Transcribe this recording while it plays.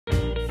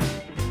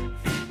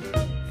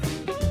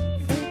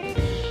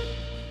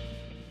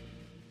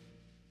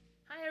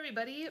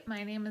everybody,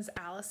 my name is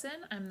Allison.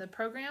 I'm the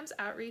Programs,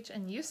 Outreach,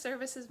 and Youth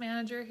Services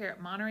Manager here at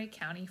Monterey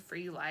County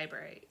Free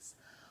Libraries.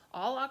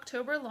 All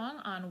October long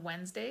on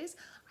Wednesdays,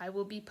 I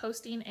will be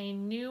posting a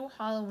new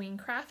Halloween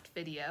craft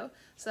video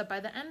so that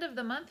by the end of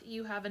the month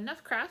you have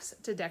enough crafts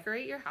to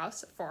decorate your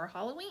house for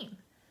Halloween.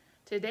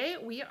 Today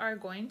we are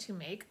going to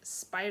make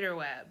spider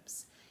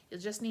webs.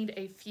 You'll just need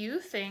a few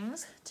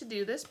things to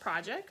do this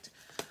project.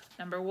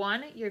 Number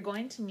one, you're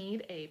going to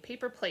need a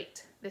paper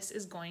plate. This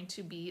is going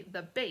to be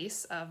the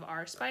base of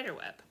our spider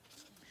web.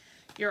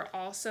 You're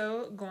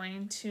also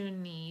going to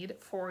need,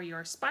 for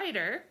your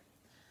spider,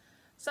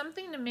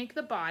 something to make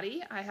the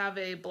body. I have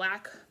a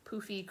black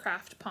poofy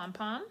craft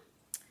pom-pom,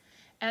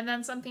 and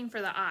then something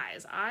for the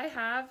eyes. I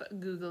have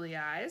googly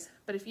eyes,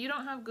 but if you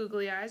don't have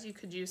googly eyes, you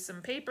could use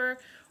some paper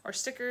or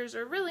stickers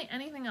or really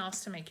anything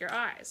else to make your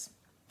eyes.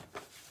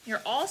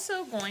 You're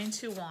also going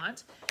to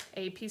want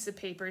a piece of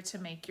paper to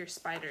make your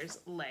spider's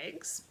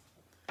legs.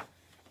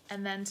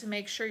 And then to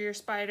make sure your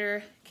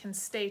spider can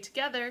stay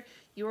together,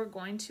 you are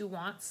going to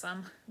want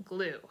some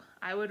glue.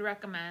 I would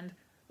recommend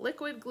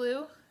liquid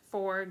glue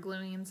for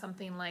gluing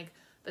something like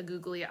the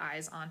googly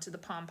eyes onto the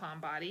pom-pom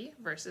body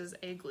versus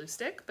a glue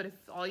stick, but if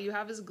all you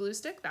have is a glue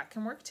stick, that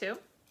can work too.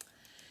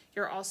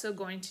 You're also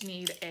going to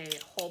need a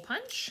hole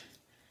punch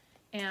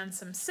and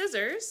some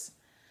scissors,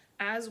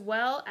 as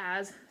well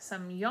as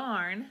some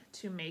yarn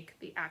to make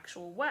the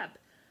actual web.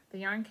 The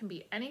yarn can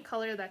be any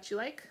color that you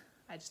like.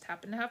 I just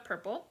happen to have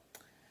purple.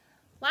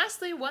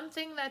 Lastly, one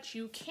thing that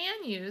you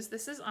can use,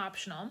 this is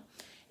optional,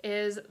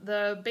 is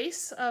the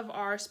base of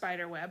our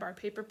spider web, our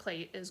paper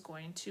plate, is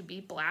going to be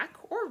black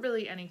or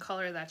really any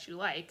color that you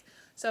like.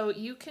 So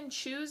you can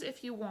choose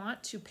if you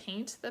want to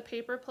paint the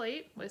paper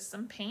plate with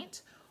some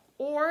paint,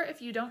 or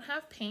if you don't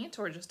have paint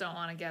or just don't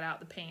want to get out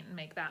the paint and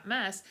make that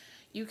mess,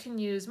 you can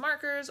use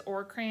markers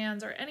or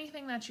crayons or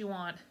anything that you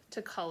want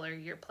to color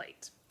your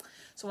plate.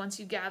 So once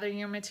you gather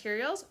your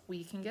materials,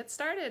 we can get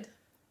started.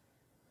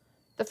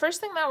 The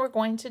first thing that we're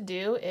going to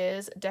do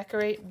is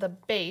decorate the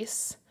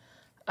base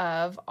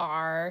of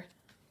our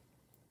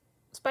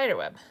spider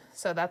web.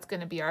 So that's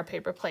going to be our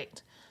paper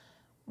plate.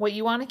 What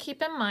you want to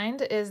keep in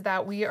mind is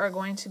that we are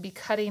going to be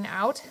cutting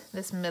out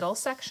this middle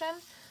section.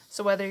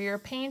 So whether you're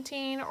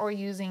painting or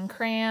using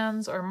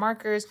crayons or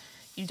markers,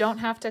 you don't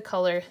have to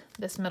color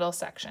this middle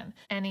section.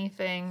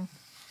 Anything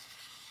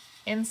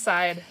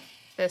inside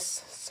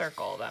this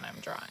circle that I'm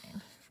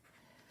drawing.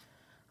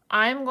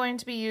 I'm going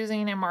to be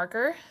using a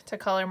marker to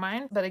color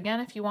mine, but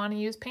again, if you want to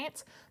use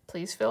paints,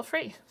 please feel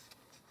free.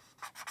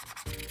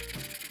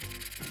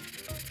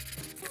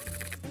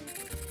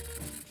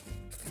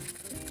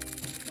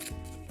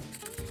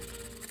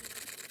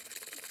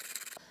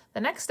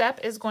 The next step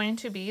is going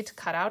to be to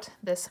cut out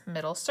this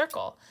middle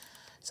circle.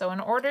 So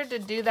in order to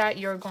do that,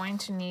 you're going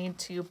to need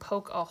to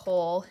poke a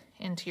hole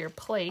into your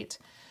plate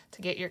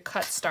to get your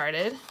cut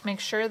started. Make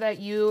sure that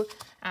you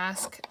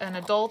ask an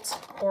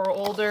adult or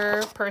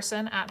older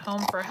person at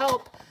home for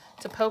help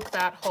to poke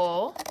that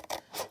hole,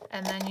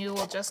 and then you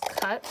will just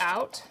cut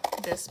out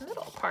this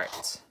middle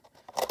part.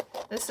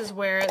 This is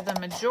where the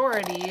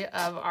majority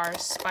of our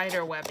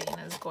spider webbing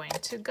is going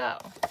to go.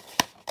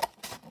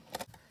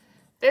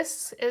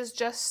 This is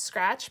just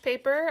scratch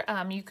paper.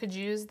 You could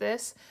use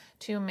this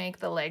to make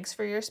the legs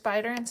for your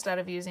spider instead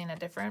of using a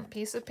different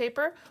piece of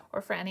paper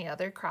or for any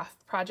other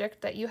craft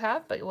project that you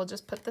have, but we'll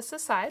just put this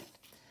aside.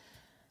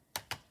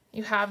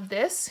 You have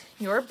this,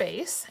 your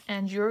base,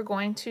 and you're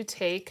going to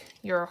take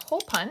your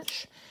hole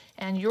punch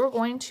and you're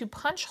going to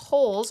punch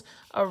holes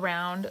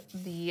around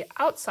the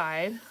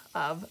outside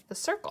of the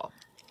circle.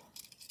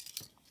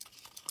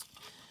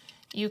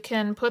 You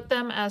can put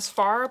them as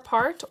far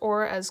apart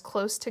or as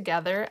close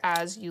together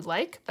as you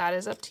like. That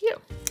is up to you.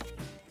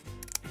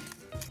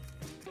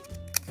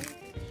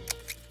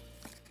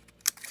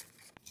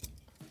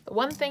 The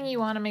one thing you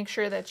want to make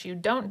sure that you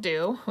don't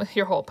do with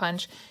your hole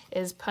punch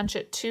is punch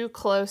it too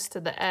close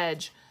to the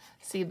edge.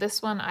 See,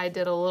 this one I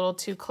did a little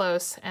too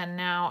close, and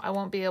now I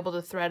won't be able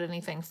to thread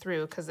anything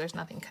through because there's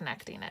nothing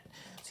connecting it.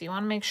 So you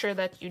want to make sure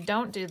that you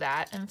don't do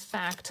that. In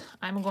fact,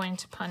 I'm going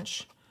to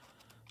punch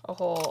a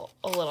hole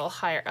a little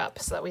higher up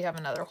so that we have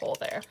another hole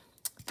there.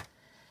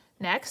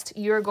 Next,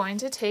 you're going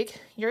to take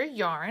your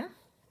yarn,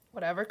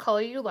 whatever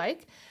color you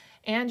like,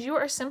 and you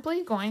are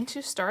simply going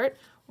to start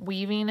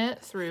weaving it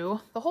through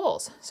the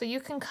holes. So you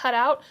can cut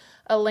out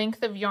a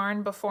length of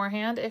yarn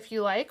beforehand if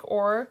you like,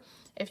 or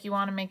if you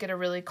want to make it a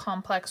really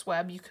complex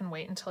web, you can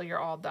wait until you're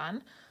all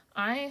done.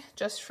 I,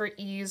 just for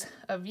ease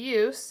of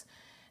use,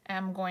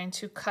 am going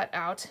to cut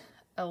out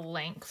a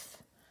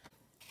length.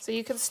 So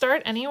you can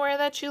start anywhere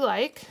that you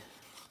like.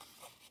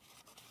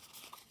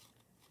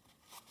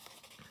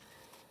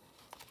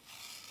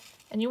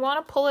 And you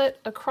want to pull it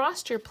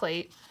across your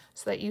plate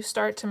so that you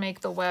start to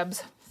make the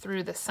webs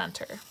through the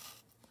center.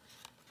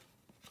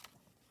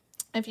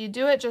 If you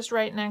do it just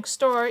right next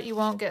door, you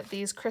won't get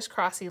these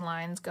crisscrossy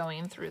lines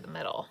going through the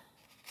middle.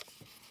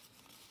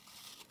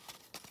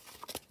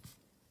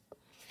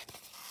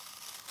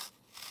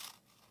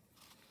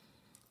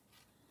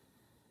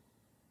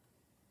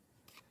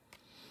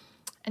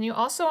 And you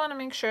also want to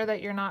make sure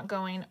that you're not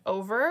going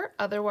over,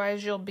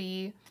 otherwise you'll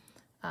be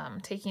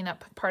taking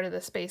up part of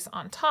the space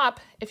on top.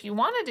 If you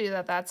want to do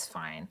that, that's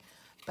fine.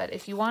 But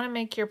if you want to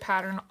make your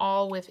pattern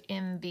all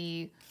within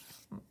the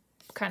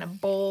kind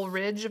of bowl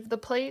ridge of the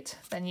plate,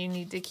 then you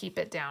need to keep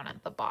it down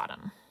at the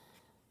bottom.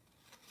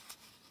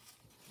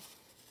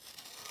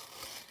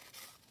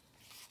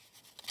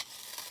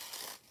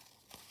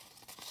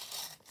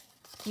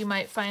 You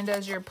might find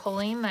as you're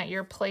pulling that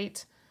your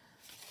plate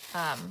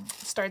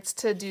starts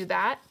to do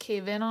that,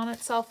 cave in on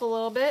itself a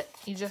little bit.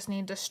 You just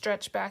need to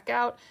stretch back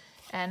out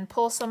and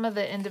pull some of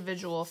the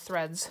individual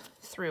threads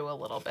through a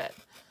little bit.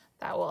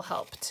 That will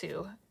help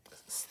to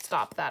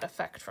stop that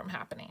effect from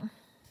happening.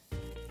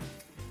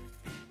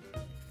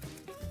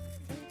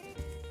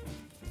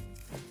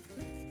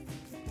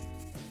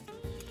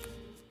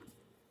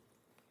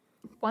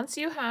 Once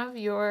you have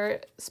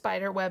your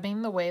spider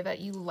webbing the way that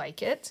you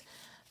like it,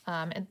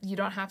 and you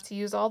don't have to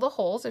use all the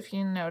holes. If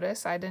you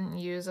notice, I didn't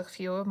use a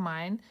few of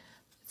mine.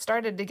 It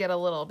started to get a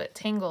little bit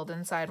tangled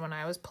inside when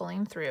I was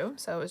pulling through,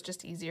 so it was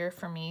just easier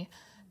for me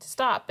to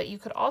stop. But you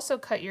could also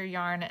cut your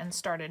yarn and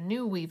start a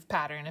new weave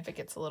pattern if it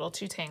gets a little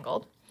too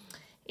tangled.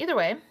 Either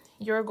way,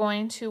 you're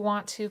going to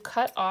want to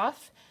cut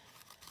off,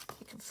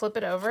 you can flip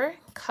it over,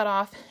 cut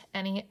off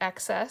any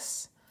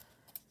excess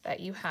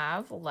that you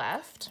have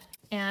left.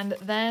 And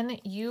then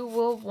you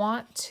will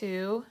want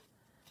to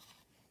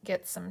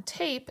get some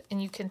tape,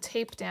 and you can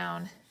tape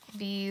down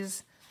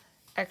these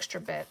extra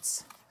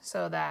bits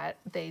so that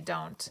they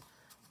don't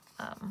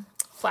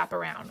flap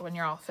around when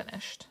you're all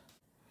finished.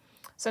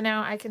 So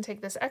now I can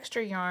take this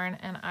extra yarn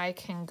and I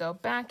can go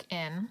back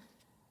in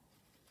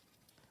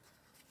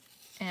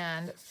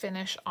and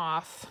finish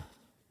off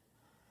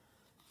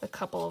the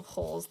couple of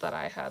holes that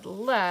I had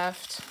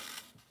left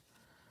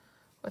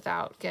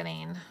without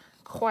getting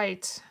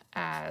quite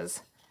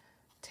as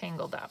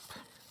tangled up.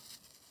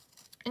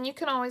 And you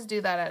can always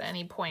do that at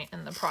any point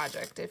in the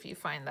project if you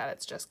find that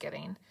it's just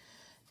getting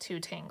too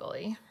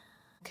tangly.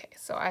 Okay,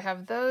 so I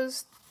have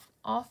those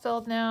all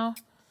filled now.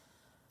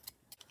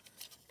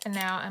 And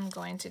now I'm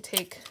going to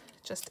take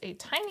just a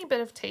tiny bit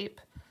of tape,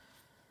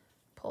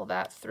 pull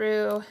that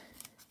through,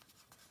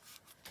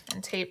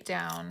 and tape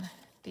down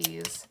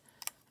these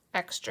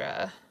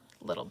extra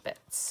little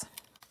bits.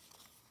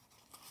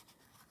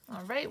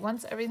 All right,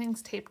 once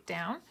everything's taped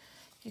down,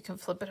 you can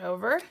flip it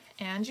over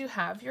and you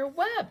have your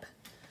web.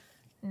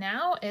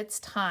 Now it's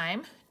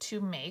time to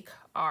make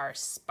our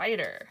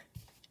spider.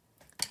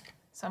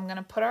 So I'm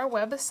gonna put our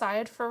web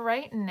aside for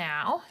right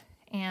now,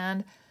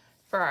 and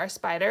for our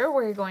spider,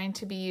 we're going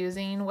to be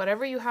using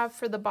whatever you have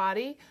for the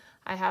body.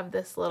 I have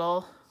this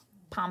little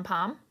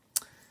pom-pom,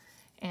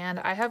 and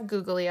I have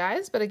googly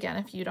eyes, but again,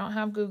 if you don't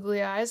have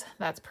googly eyes,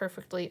 that's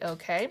perfectly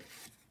okay.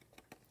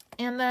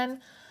 And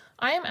then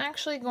I am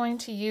actually going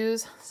to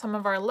use some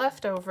of our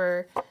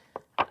leftover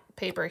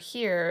paper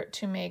here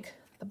to make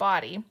the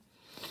body.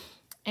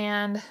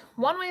 And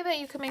one way that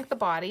you can make the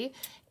body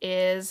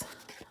is,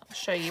 I'll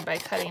show you by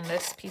cutting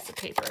this piece of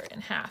paper in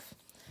half.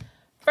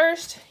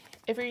 First,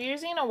 if you're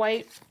using a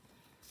white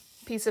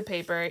piece of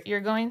paper, you're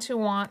going to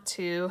want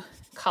to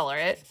color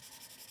it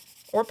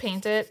or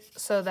paint it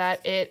so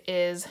that it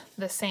is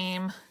the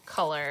same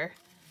color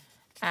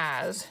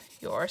as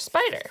your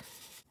spider.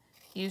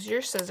 Use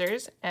your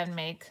scissors and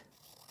make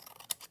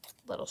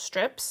little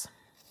strips.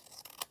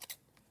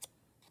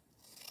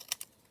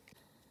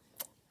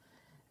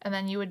 And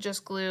then you would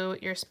just glue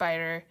your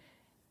spider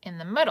in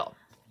the middle.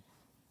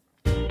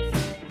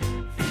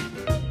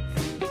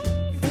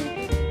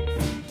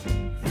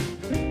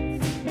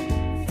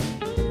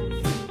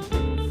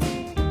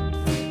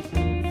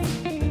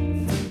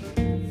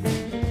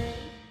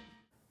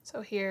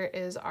 So here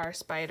is our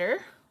spider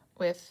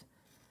with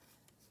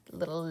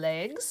little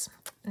legs.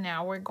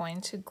 Now we're going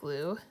to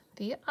glue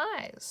the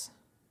eyes.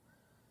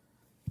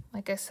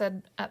 Like I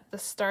said at the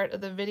start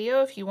of the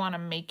video, if you want to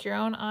make your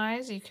own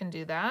eyes, you can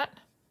do that.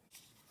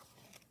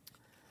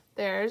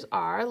 There's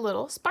our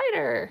little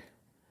spider.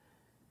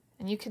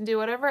 And you can do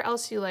whatever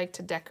else you like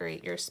to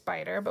decorate your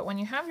spider, but when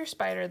you have your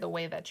spider the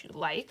way that you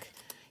like,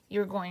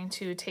 you're going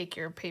to take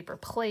your paper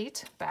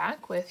plate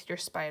back with your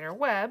spider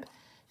web,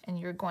 and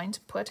you're going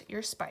to put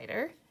your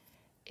spider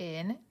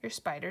in your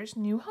spider's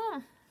new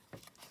home.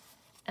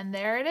 And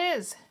there it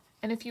is.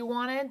 And if you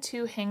wanted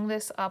to hang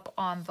this up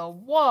on the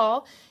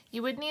wall,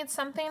 you would need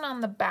something on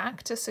the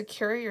back to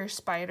secure your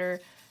spider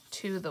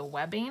to the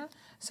webbing.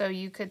 So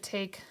you could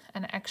take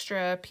an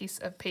extra piece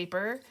of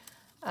paper,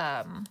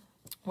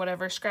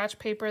 whatever scratch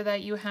paper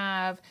that you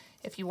have,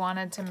 if you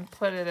wanted to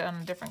put it on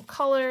a different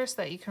color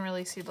so that you can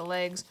really see the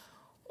legs,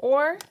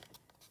 or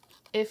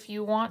if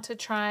you want to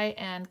try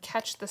and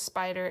catch the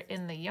spider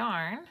in the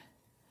yarn,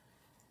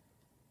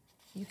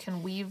 you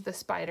can weave the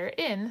spider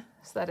in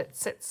so that it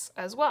sits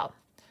as well.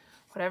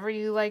 Whatever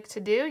you like to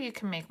do, you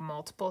can make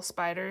multiple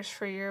spiders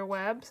for your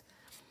webs.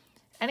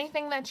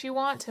 Anything that you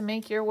want to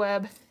make your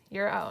web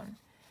your own.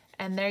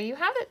 And there you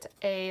have it,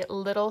 a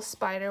little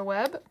spider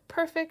web,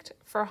 perfect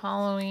for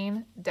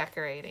Halloween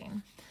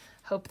decorating.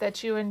 Hope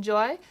that you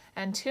enjoy,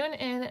 and tune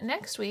in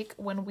next week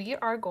when we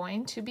are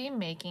going to be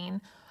making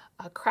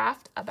a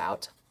craft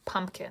about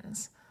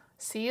pumpkins.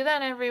 See you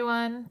then,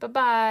 everyone.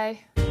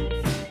 Bye-bye.